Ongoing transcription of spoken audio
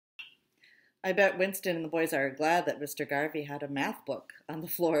I bet Winston and the boys are glad that Mr. Garvey had a math book on the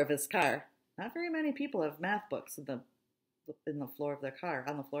floor of his car. Not very many people have math books in the floor of their car,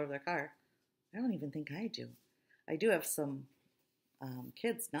 on the floor of their car. I don't even think I do. I do have some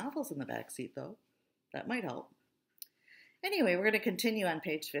kids' novels in the back seat, though. That might help. Anyway, we're going to continue on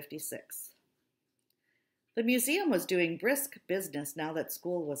page 56. The museum was doing brisk business now that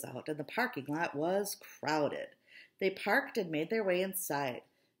school was out, and the parking lot was crowded. They parked and made their way inside.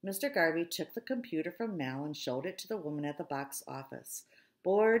 Mr. Garvey took the computer from Mal and showed it to the woman at the box office.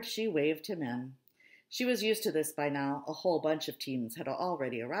 Bored, she waved him in. She was used to this by now. A whole bunch of teams had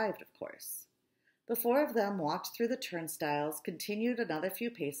already arrived, of course. The four of them walked through the turnstiles, continued another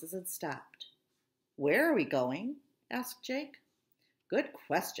few paces, and stopped. "Where are we going?" asked Jake. "Good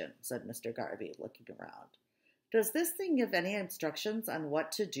question," said Mr. Garvey, looking around. "Does this thing give any instructions on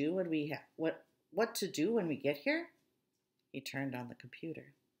what to do when we get here?" He turned on the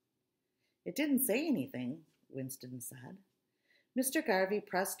computer. "It didn't say anything," Winston said. Mr. Garvey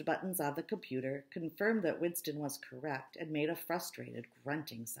pressed buttons on the computer, confirmed that Winston was correct, and made a frustrated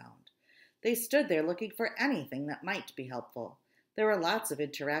grunting sound. They stood there looking for anything that might be helpful. There were lots of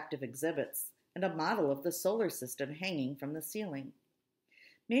interactive exhibits, and a model of the solar system hanging from the ceiling.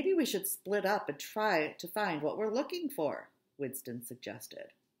 "Maybe we should split up and try to find what we're looking for," Winston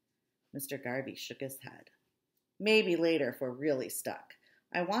suggested. Mr. Garvey shook his head. "Maybe later if we're really stuck.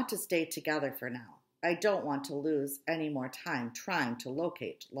 I want to stay together for now. I don't want to lose any more time trying to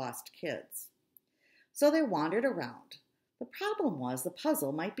locate lost kids." So they wandered around. The problem was the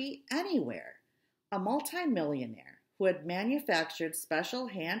puzzle might be anywhere. A multimillionaire who had manufactured special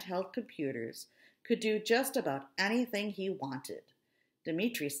handheld computers could do just about anything he wanted.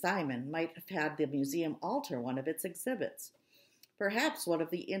 Dmitri Simon might have had the museum alter one of its exhibits. Perhaps one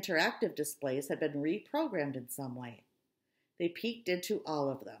of the interactive displays had been reprogrammed in some way. They peeked into all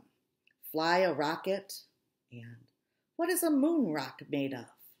of them. Fly a rocket, and what is a moon rock made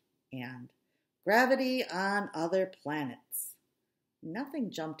of? And gravity on other planets.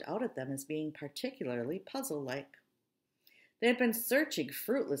 Nothing jumped out at them as being particularly puzzle-like. They had been searching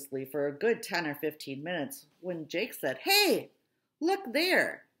fruitlessly for a good 10 or 15 minutes when Jake said, "Hey, look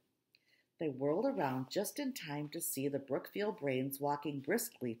there!" They whirled around just in time to see the Brookfield Brains walking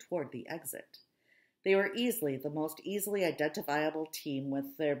briskly toward the exit. They were easily the most easily identifiable team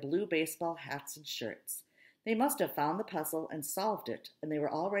with their blue baseball hats and shirts. They must have found the puzzle and solved it, and they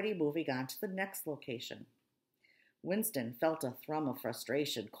were already moving on to the next location. Winston felt a thrum of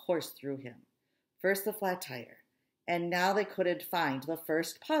frustration course through him. First the flat tire, and now they couldn't find the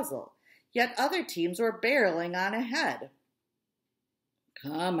first puzzle, yet other teams were barreling on ahead.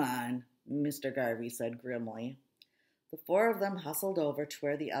 "Come on," Mr. Garvey said grimly. The four of them hustled over to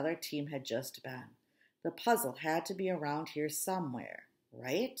where the other team had just been. The puzzle had to be around here somewhere,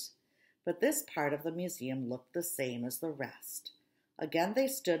 right? But this part of the museum looked the same as the rest. Again they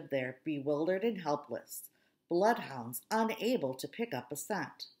stood there, bewildered and helpless, bloodhounds unable to pick up a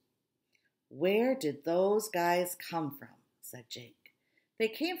scent. "Where did those guys come from?" said Jake. "They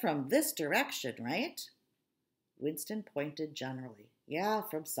came from this direction, right?" Winston pointed generally. "Yeah,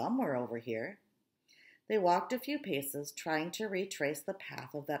 from somewhere over here." They walked a few paces, trying to retrace the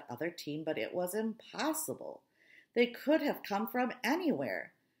path of that other team, but it was impossible. They could have come from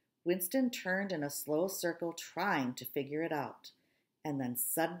anywhere. Winston turned in a slow circle, trying to figure it out. And then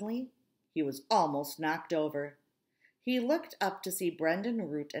suddenly, he was almost knocked over. He looked up to see Brendan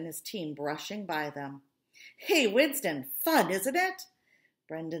Root and his team brushing by them. "Hey, Winston, fun, isn't it?"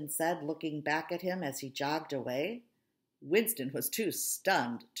 Brendan said, looking back at him as he jogged away. Winston was too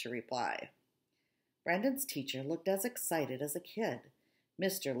stunned to reply. Brendan's teacher looked as excited as a kid.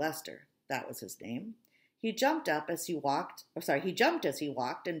 Mr. Lester, that was his name. He jumped as he walked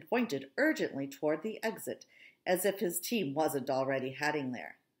and pointed urgently toward the exit, as if his team wasn't already heading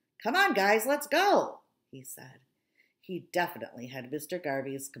there. "Come on, guys, let's go," he said. He definitely had Mr.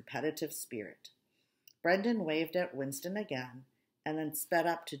 Garvey's competitive spirit. Brendan waved at Winston again, and then sped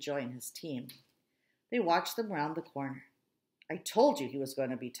up to join his team. They watched them round the corner. "I told you he was going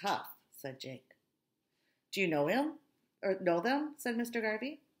to be tough," said Jake. "Do you know him? Or know them?" said Mr.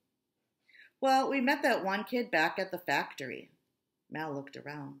 Garvey. "Well, we met that one kid back at the factory." Mal looked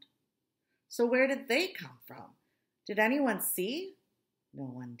around. "So where did they come from? Did anyone see?" No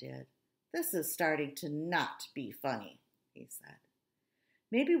one did. "This is starting to not be funny," he said.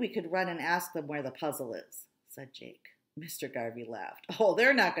 "Maybe we could run and ask them where the puzzle is," said Jake. Mr. Garvey laughed. "Oh,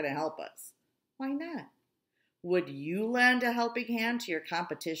 they're not going to help us." "Why not?" "Would you lend a helping hand to your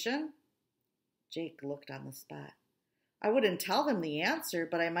competition?" Jake looked on the spot. "I wouldn't tell them the answer,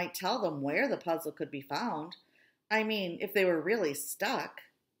 but I might tell them where the puzzle could be found. I mean, if they were really stuck."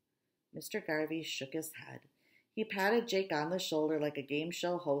 Mr. Garvey shook his head. He patted Jake on the shoulder like a game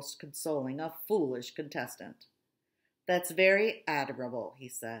show host consoling a foolish contestant. That's very admirable, he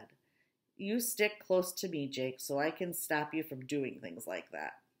said. You stick close to me, Jake, so I can stop you from doing things like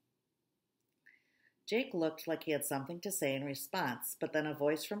that. Jake looked like he had something to say in response, but then a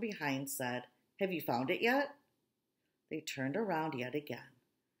voice from behind said, Have you found it yet? They turned around yet again.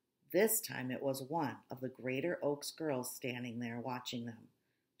 This time it was one of the Greater Oaks girls standing there watching them.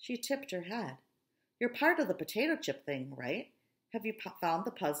 She tipped her head. You're part of the potato chip thing, right? Have you found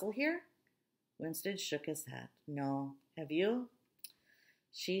the puzzle here? Winston shook his head. No. Have you?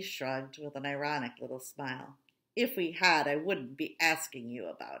 She shrugged with an ironic little smile. If we had, I wouldn't be asking you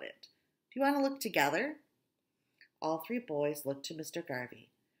about it. Do you want to look together? All three boys looked to Mr. Garvey.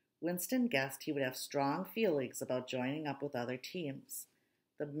 Winston guessed he would have strong feelings about joining up with other teams.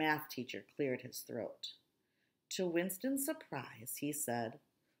 The math teacher cleared his throat. To Winston's surprise, he said,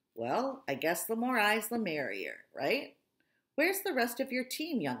 Well, I guess the more eyes, the merrier, right? Where's the rest of your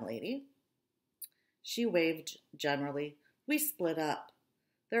team, young lady? She waved generally. We split up.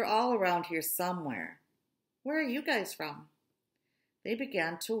 They're all around here somewhere. Where are you guys from? They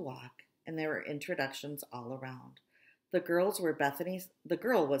began to walk, and there were introductions all around. The girl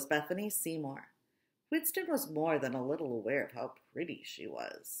was Bethany Seymour. Winston was more than a little aware of how pretty she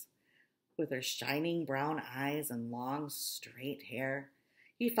was. With her shining brown eyes and long, straight hair,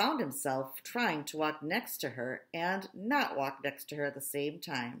 he found himself trying to walk next to her and not walk next to her at the same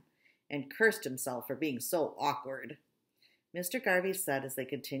time, and cursed himself for being so awkward. Mr. Garvey said as they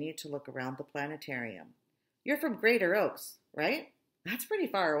continued to look around the planetarium, You're from Greater Oaks, right? That's pretty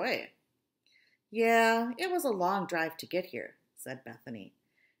far away. Yeah, it was a long drive to get here, said Bethany.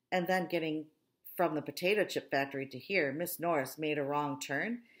 And then getting from the potato chip factory to here, Miss Norris made a wrong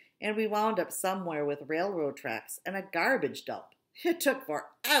turn, and we wound up somewhere with railroad tracks and a garbage dump. It took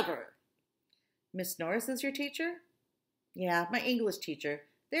forever. Miss Norris is your teacher? Yeah, my English teacher.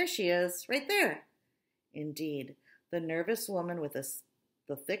 There she is, right there. Indeed, the nervous woman with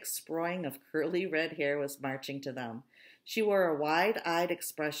the thick sproing of curly red hair was marching to them. She wore a wide-eyed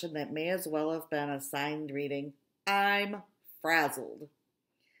expression that may as well have been a sign reading, I'm frazzled.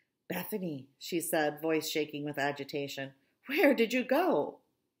 Bethany, she said, voice shaking with agitation, where did you go?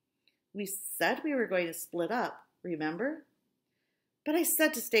 We said we were going to split up, remember? But I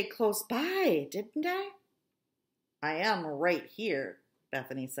said to stay close by, didn't I? I am right here,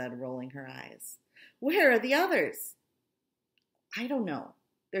 Bethany said, rolling her eyes. Where are the others? I don't know.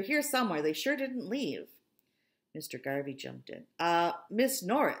 They're here somewhere. They sure didn't leave. Mr. Garvey jumped in. Miss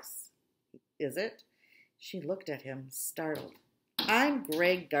Norris, is it? She looked at him, startled. I'm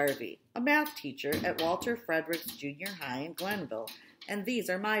Greg Garvey, a math teacher at Walter Fredericks Junior High in Glenville, and these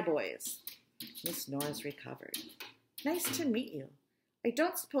are my boys. Miss Norris recovered. Nice to meet you. I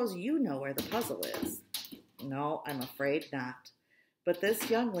don't suppose you know where the puzzle is. No, I'm afraid not. But this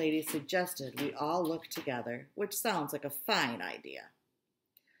young lady suggested we all look together, which sounds like a fine idea.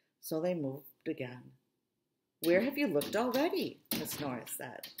 So they moved again. Where have you looked already? Miss Norris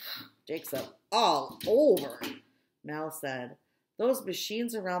said. Jake's up all over. Mel said, those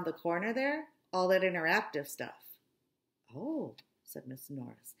machines around the corner there, all that interactive stuff. Oh, said Miss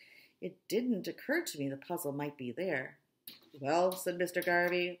Norris. It didn't occur to me the puzzle might be there. Well, said Mr.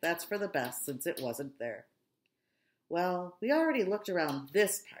 Garvey, that's for the best, since it wasn't there. Well, we already looked around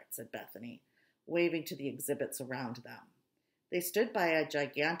this part, said Bethany, waving to the exhibits around them. They stood by a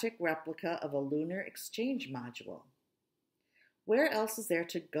gigantic replica of a lunar exchange module. Where else is there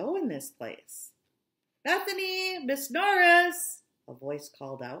to go in this place? Bethany! Miss Norris! A voice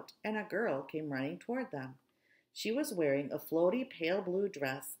called out, and a girl came running toward them. She was wearing a floaty pale blue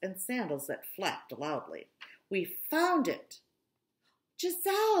dress and sandals that flapped loudly. We found it!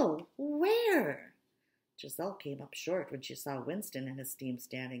 Giselle! Where? Giselle came up short when she saw Winston and his team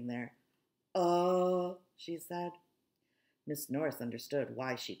standing there. She said. Miss Norris understood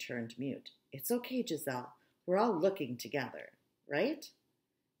why she turned mute. It's okay, Giselle. We're all looking together, right?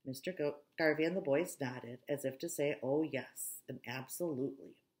 Mr. Garvey and the boys nodded, as if to say, oh, yes, and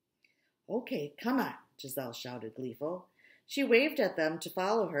absolutely. Okay, come on, Giselle shouted, gleeful. She waved at them to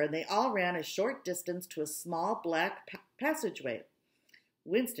follow her, and they all ran a short distance to a small black passageway.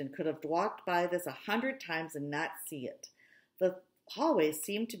 Winston could have walked by this 100 times and not see it. The hallway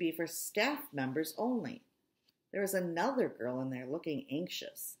seemed to be for staff members only. There was another girl in there looking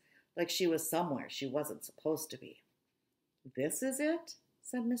anxious, like she was somewhere she wasn't supposed to be. This is it?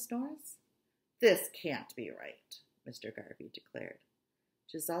 Said Miss Norris. This can't be right, Mr. Garvey declared.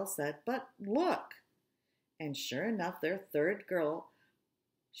 Giselle said, but look. And sure enough, their third girl,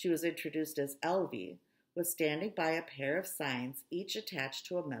 she was introduced as Elvie, was standing by a pair of signs, each attached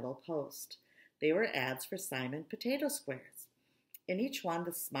to a metal post. They were ads for Simon Potato Squares. In each one,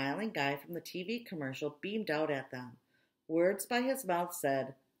 the smiling guy from the TV commercial beamed out at them. Words by his mouth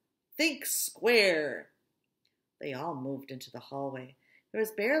said, "Think square!" They all moved into the hallway. There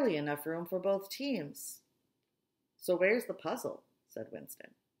was barely enough room for both teams. "So where's the puzzle?" said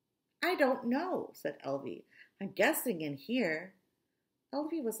Winston. "I don't know," said Elvie. "I'm guessing in here."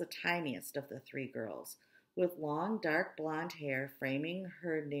 Elvie was the tiniest of the three girls. With long, dark blonde hair framing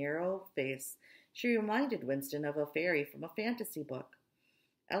her narrow face, she reminded Winston of a fairy from a fantasy book.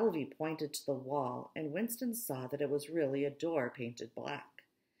 Elvie pointed to the wall, and Winston saw that it was really a door painted black.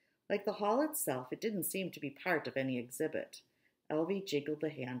 Like the hall itself, it didn't seem to be part of any exhibit. Elvie jiggled the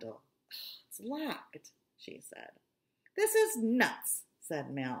handle. "It's locked," she said. "This is nuts," said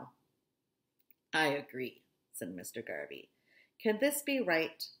Mel. "I agree," said Mr. Garvey. "Can this be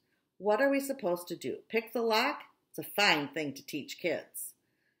right? What are we supposed to do? Pick the lock? It's a fine thing to teach kids."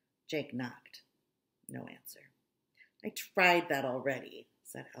 Jake knocked. No answer. "I tried that already,"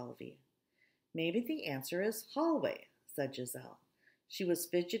 said Elvie. "Maybe the answer is hallway," said Giselle. She was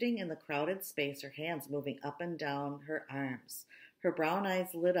fidgeting in the crowded space, her hands moving up and down her arms. Her brown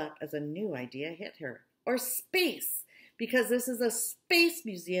eyes lit up as a new idea hit her. Or space, because this is a space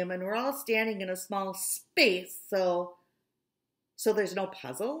museum and we're all standing in a small space, so there's no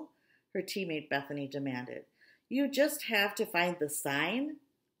puzzle? Her teammate Bethany demanded. "You just have to find the sign?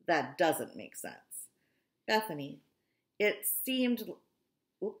 That doesn't make sense." Bethany, it seemed,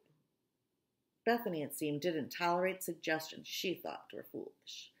 didn't tolerate suggestions she thought were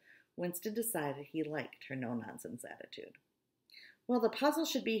foolish. Winston decided he liked her no-nonsense attitude. "Well, the puzzle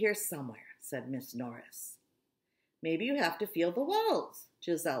should be here somewhere," said Miss Norris. "Maybe you have to feel the walls,"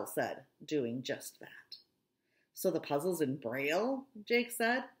 Giselle said, doing just that. "So the puzzle's in Braille?" Jake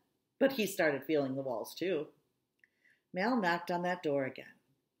said. But he started feeling the walls too. Mel knocked on that door again.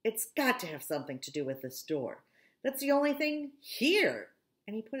 "It's got to have something to do with this door. That's the only thing here."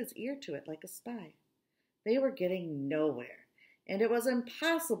 And he put his ear to it like a spy. They were getting nowhere, and it was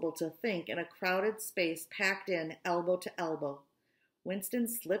impossible to think in a crowded space packed in elbow to elbow. Winston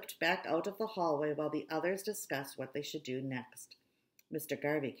slipped back out of the hallway while the others discussed what they should do next. Mr.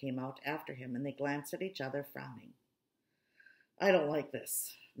 Garvey came out after him, and they glanced at each other, frowning. "I don't like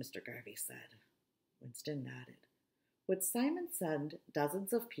this," Mr. Garvey said. Winston nodded. Would Simon send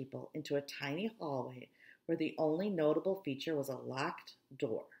dozens of people into a tiny hallway where the only notable feature was a locked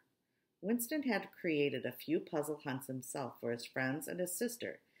door? Winston had created a few puzzle hunts himself for his friends and his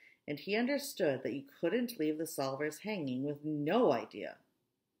sister, and he understood that you couldn't leave the solvers hanging with no idea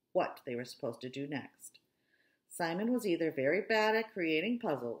what they were supposed to do next. Simon was either very bad at creating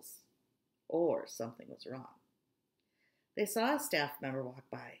puzzles, or something was wrong. They saw a staff member walk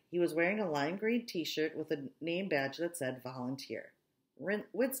by. He was wearing a lime green t-shirt with a name badge that said volunteer.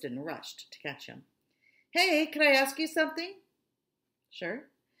 Winston rushed to catch him. "Hey, can I ask you something?" "Sure."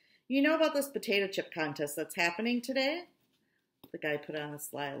 "You know about this potato chip contest that's happening today?" The guy put on a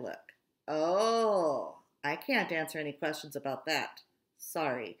sly look. "Oh, I can't answer any questions about that.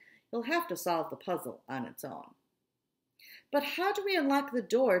 Sorry, you'll have to solve the puzzle on its own." "But how do we unlock the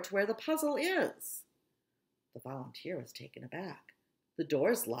door to where the puzzle is?" The volunteer was taken aback. "The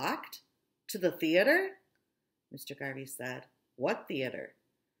door's locked? To the theater?" Mr. Garvey said, "What theater?"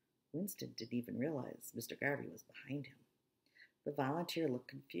 Winston didn't even realize Mr. Garvey was behind him. The volunteer looked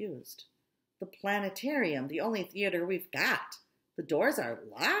confused. "The planetarium, the only theater we've got. The doors are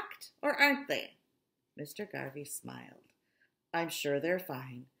locked, or aren't they?" Mr. Garvey smiled. "I'm sure they're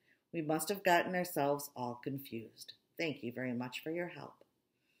fine. We must have gotten ourselves all confused. Thank you very much for your help."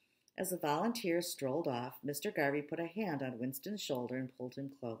 As the volunteer strolled off, Mr. Garvey put a hand on Winston's shoulder and pulled him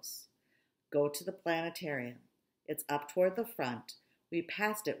close. "Go to the planetarium. It's up toward the front. We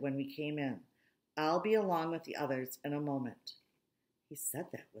passed it when we came in. I'll be along with the others in a moment." He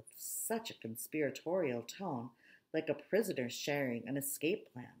said that with such a conspiratorial tone, like a prisoner sharing an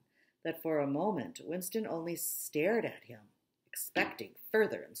escape plan, that for a moment Winston only stared at him, expecting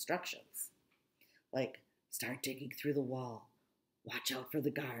further instructions. Like, "Start digging through the wall. Watch out for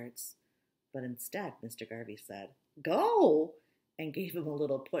the guards." But instead, Mr. Garvey said, "Go!" and gave him a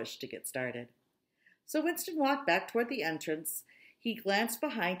little push to get started. So Winston walked back toward the entrance. He glanced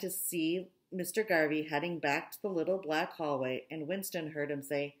behind to see Mr. Garvey heading back to the little black hallway, and Winston heard him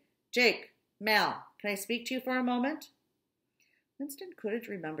say, "Jake, Mal, can I speak to you for a moment?" Winston couldn't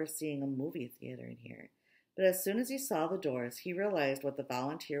remember seeing a movie theater in here, but as soon as he saw the doors, he realized what the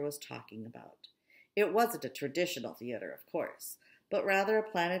volunteer was talking about. It wasn't a traditional theater, of course, but rather a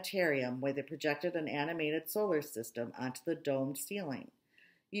planetarium where they projected an animated solar system onto the domed ceiling.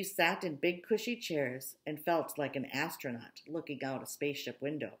 You sat in big cushy chairs and felt like an astronaut looking out a spaceship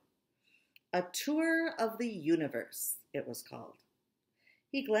window. A tour of the universe, it was called.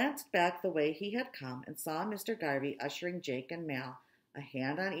 He glanced back the way he had come and saw Mr. Garvey ushering Jake and Mal, a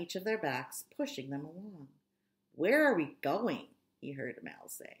hand on each of their backs, pushing them along. "Where are we going?" he heard Mal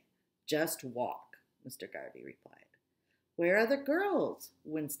say. "Just walk," Mr. Garvey replied. "Where are the girls?"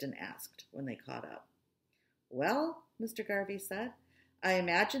 Winston asked when they caught up. "Well," Mr. Garvey said, "I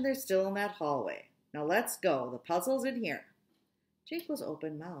imagine they're still in that hallway. Now let's go. The puzzle's in here." Jake was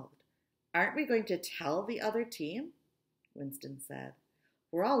open-mouthed. "Aren't we going to tell the other team?" Winston said.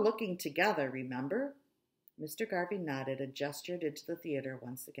 "We're all looking together, remember?" Mr. Garvey nodded and gestured into the theater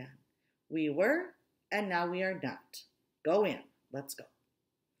once again. "We were, and now we are not. Go in. Let's go."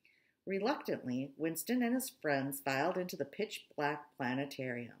 Reluctantly, Winston and his friends filed into the pitch-black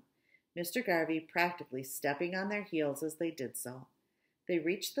planetarium, Mr. Garvey practically stepping on their heels as they did so. They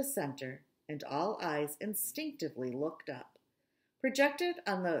reached the center, and all eyes instinctively looked up. Projected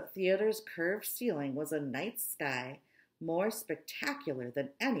on the theater's curved ceiling was a night sky more spectacular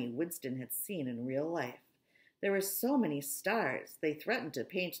than any Winston had seen in real life. There were so many stars, they threatened to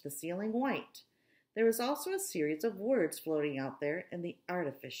paint the ceiling white. There was also a series of words floating out there in the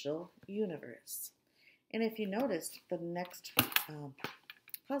artificial universe. And if you noticed, the next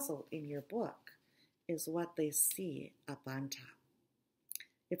puzzle in your book is what they see up on top.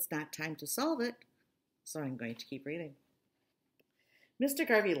 It's not time to solve it, so I'm going to keep reading. Mr.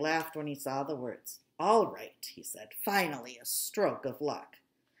 Garvey laughed when he saw the words. "All right," he said, "finally a stroke of luck."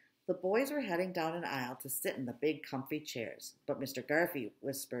 The boys were heading down an aisle to sit in the big comfy chairs, but Mr. Garvey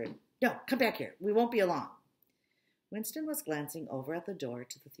whispered, "No, come back here. We won't be long." Winston was glancing over at the door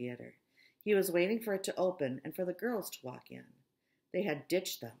to the theater. He was waiting for it to open and for the girls to walk in. They had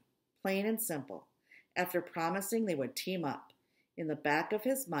ditched them, plain and simple, after promising they would team up. In the back of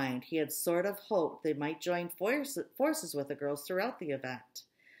his mind, he had sort of hoped they might join forces with the girls throughout the event.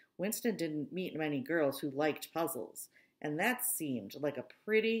 Winston didn't meet many girls who liked puzzles, and that seemed like a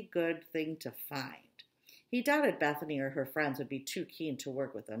pretty good thing to find. He doubted Bethany or her friends would be too keen to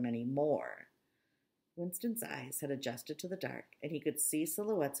work with them anymore. Winston's eyes had adjusted to the dark, and he could see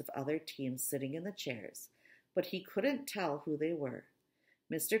silhouettes of other teams sitting in the chairs, but he couldn't tell who they were.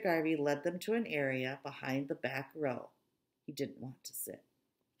 Mr. Garvey led them to an area behind the back row. He didn't want to sit.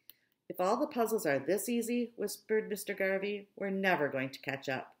 "If all the puzzles are this easy," whispered Mr. Garvey, "we're never going to catch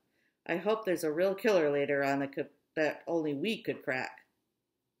up. I hope there's a real killer later on that only we could crack."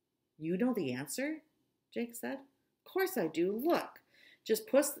 "You know the answer?" Jake said. "Of course I do. Look. Just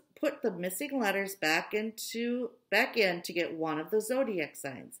put the missing letters back in to get one of the zodiac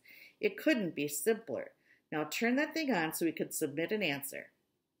signs. It couldn't be simpler. Now turn that thing on so we could submit an answer."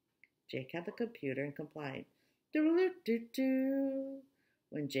 Jake had the computer and complied. Do-do-do-do.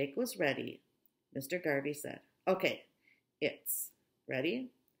 When Jake was ready, Mr. Garvey said, "Okay, it's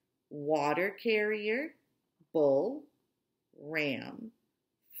ready. Water carrier, bull, ram,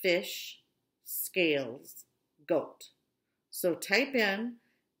 fish, scales, goat. So type in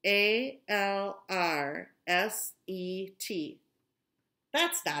ALRSET.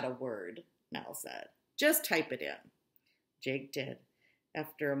 "That's not a word," Mel said. "Just type it in." Jake did.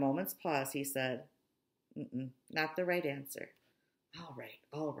 After a moment's pause, he said, "Not the right answer." All right.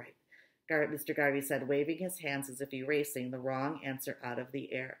 Mr. Garvey said, waving his hands as if erasing the wrong answer out of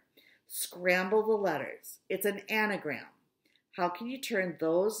the air. "Scramble the letters. It's an anagram. How can you turn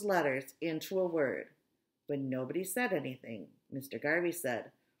those letters into a word?" When nobody said anything, Mr. Garvey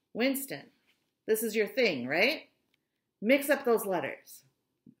said, "Winston, this is your thing, right? Mix up those letters."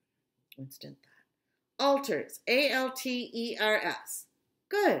 Winston thought. "Alters. ALTERS.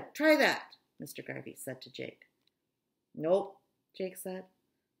 Good. Try that," Mr. Garvey said to Jake. "Nope," Jake said.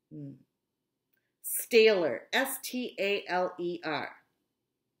 "Staler. STALER.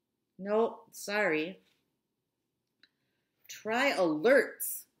 "Nope, sorry." "Try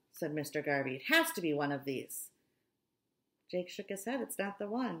alerts," said Mr. Garvey. "It has to be one of these." Jake shook his head. "It's not the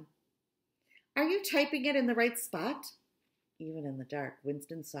one." "Are you typing it in the right spot?" Even in the dark,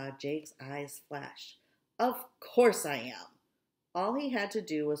 Winston saw Jake's eyes flash. "Of course I am." All he had to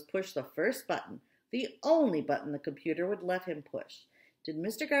do was push the first button, the only button the computer would let him push. Did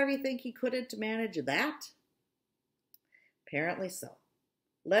Mr. Garvey think he couldn't manage that? Apparently so.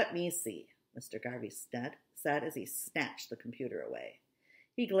 "Let me see," Mr. Garvey said as he snatched the computer away.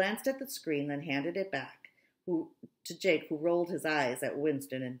 He glanced at the screen, then handed it back to Jake, who rolled his eyes at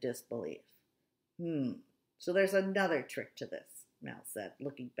Winston in disbelief. So there's another trick to this," Mal said,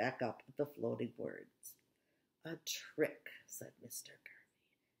 looking back up at the floating words. "A trick," said Mr. Garvey.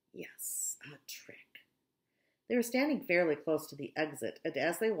 "Yes, a trick." They were standing fairly close to the exit, and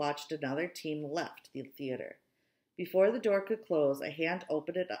as they watched, another team left the theater. Before the door could close, a hand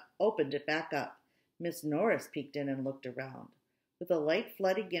opened it back up. Miss Norris peeked in and looked around. With the light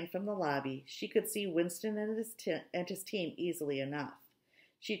flooding in from the lobby, she could see Winston and his team easily enough.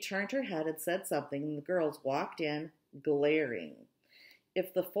 She turned her head and said something, and the girls walked in, glaring.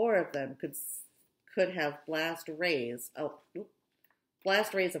 If the four of them could have blast rays of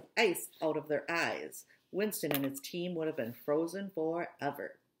ice out of their eyes, Winston and his team would have been frozen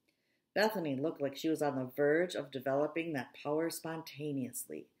forever. Bethany looked like she was on the verge of developing that power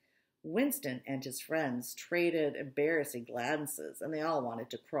spontaneously. Winston and his friends traded embarrassing glances, and they all wanted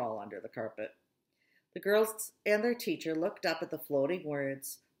to crawl under the carpet. The girls and their teacher looked up at the floating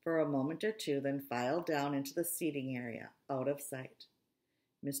words for a moment or two, then filed down into the seating area, out of sight.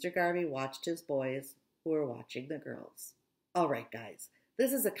 Mr. Garvey watched his boys, who were watching the girls. All right, guys,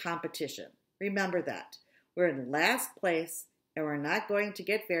 this is a competition. Remember that. We're in last place, and we're not going to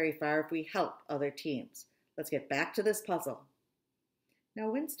get very far if we help other teams. Let's get back to this puzzle.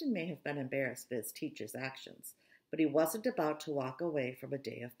 Now, Winston may have been embarrassed by his teacher's actions, but he wasn't about to walk away from a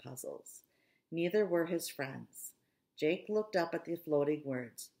day of puzzles. Neither were his friends. Jake looked up at the floating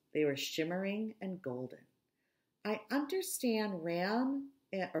words. They were shimmering and golden. I understand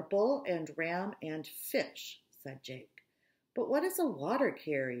bull and ram and fish, said Jake. But what is a water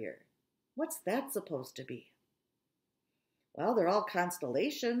carrier? What's that supposed to be? Well, they're all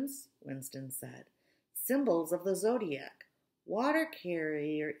constellations, Winston said. Symbols of the zodiac. Water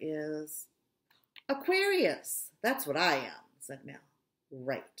carrier is Aquarius. That's what I am, said Mel.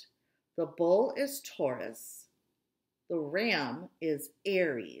 Right. The bull is Taurus. The ram is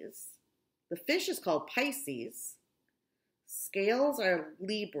Aries. The fish is called Pisces. Scales are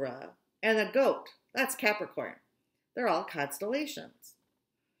Libra. And the goat, that's Capricorn. They're all constellations.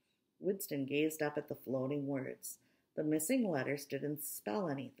 Winston gazed up at the floating words. The missing letters didn't spell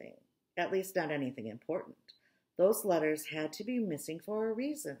anything, at least not anything important. Those letters had to be missing for a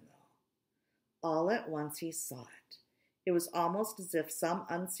reason, though. All at once he saw it. It was almost as if some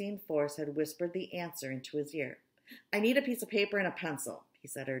unseen force had whispered the answer into his ear. I need a piece of paper and a pencil, he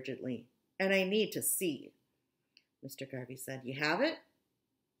said urgently, and I need to see. Mr. Garvey said, You have it?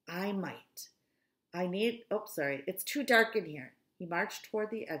 I might. It's too dark in here. He marched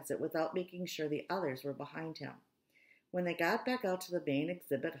toward the exit without making sure the others were behind him. When they got back out to the main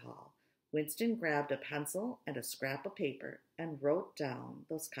exhibit hall, Winston grabbed a pencil and a scrap of paper and wrote down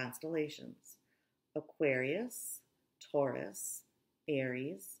those constellations. Aquarius, Taurus,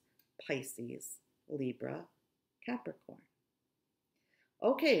 Aries, Pisces, Libra, Capricorn.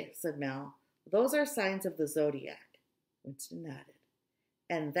 Okay, said Mel. Those are signs of the zodiac. Winston nodded.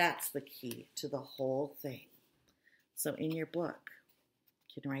 And that's the key to the whole thing. So in your book,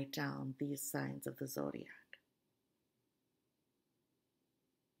 you can write down these signs of the zodiac.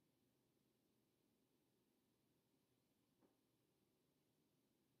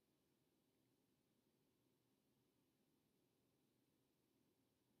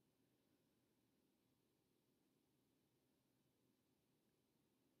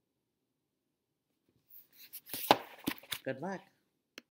 Good luck.